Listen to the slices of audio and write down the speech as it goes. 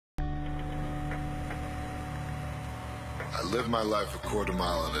I live my life a quarter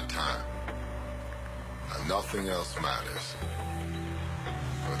mile at a time. And nothing else matters.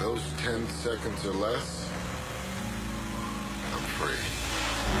 For those 10 seconds or less, I'm free.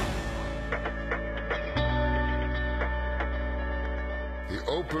 The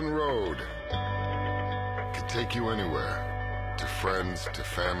open road can take you anywhere. To friends, to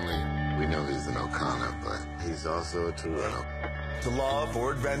family. We know he's an O'Connor, but he's also a Toretto. To love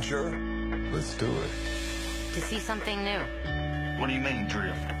or adventure. Let's do it. To see something new. What do you mean,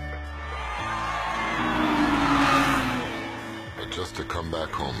 drift? Or just to come back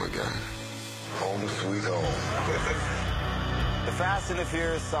home again. Home sweet home. The Fast and the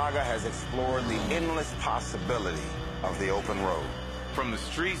Furious saga has explored the endless possibility of the open road. From the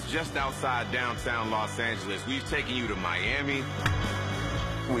streets just outside downtown Los Angeles, we've taken you to Miami.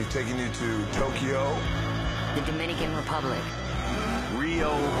 We've taken you to Tokyo. The Dominican Republic.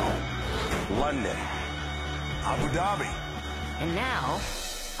 Rio. London. Abu Dhabi. And now,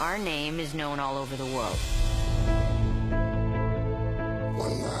 our name is known all over the world.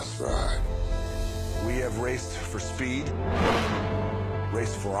 One last ride. We have raced for speed.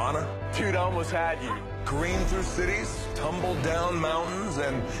 Raced for honor. Dude, I almost had you. Careened through cities, tumbled down mountains,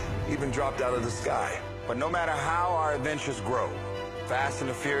 and even dropped out of the sky. But no matter how our adventures grow, Fast and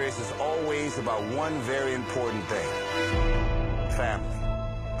the Furious is always about one very important thing. Family.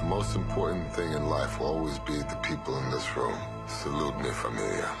 The most important thing in life will always be the people in this room. Salute mi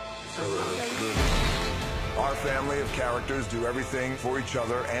familia. Our family of characters do everything for each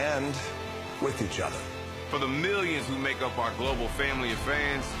other and with each other. For the millions who make up our global family of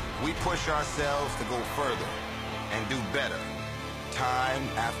fans, We push ourselves to go further and do better, time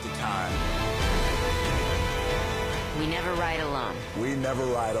after time. We never ride alone. We never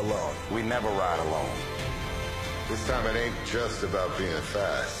ride alone. We never ride alone. This time it ain't just about being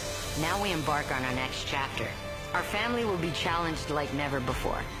fast. Now we embark on our next chapter. Our family will be challenged like never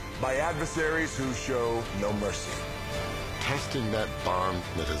before. By adversaries who show no mercy. Testing that bond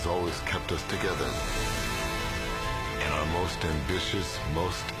that has always kept us together. In our most ambitious,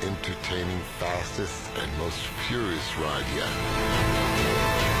 most entertaining, fastest, and most furious ride yet.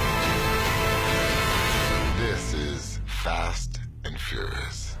 This is Fast and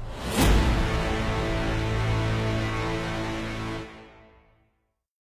Furious.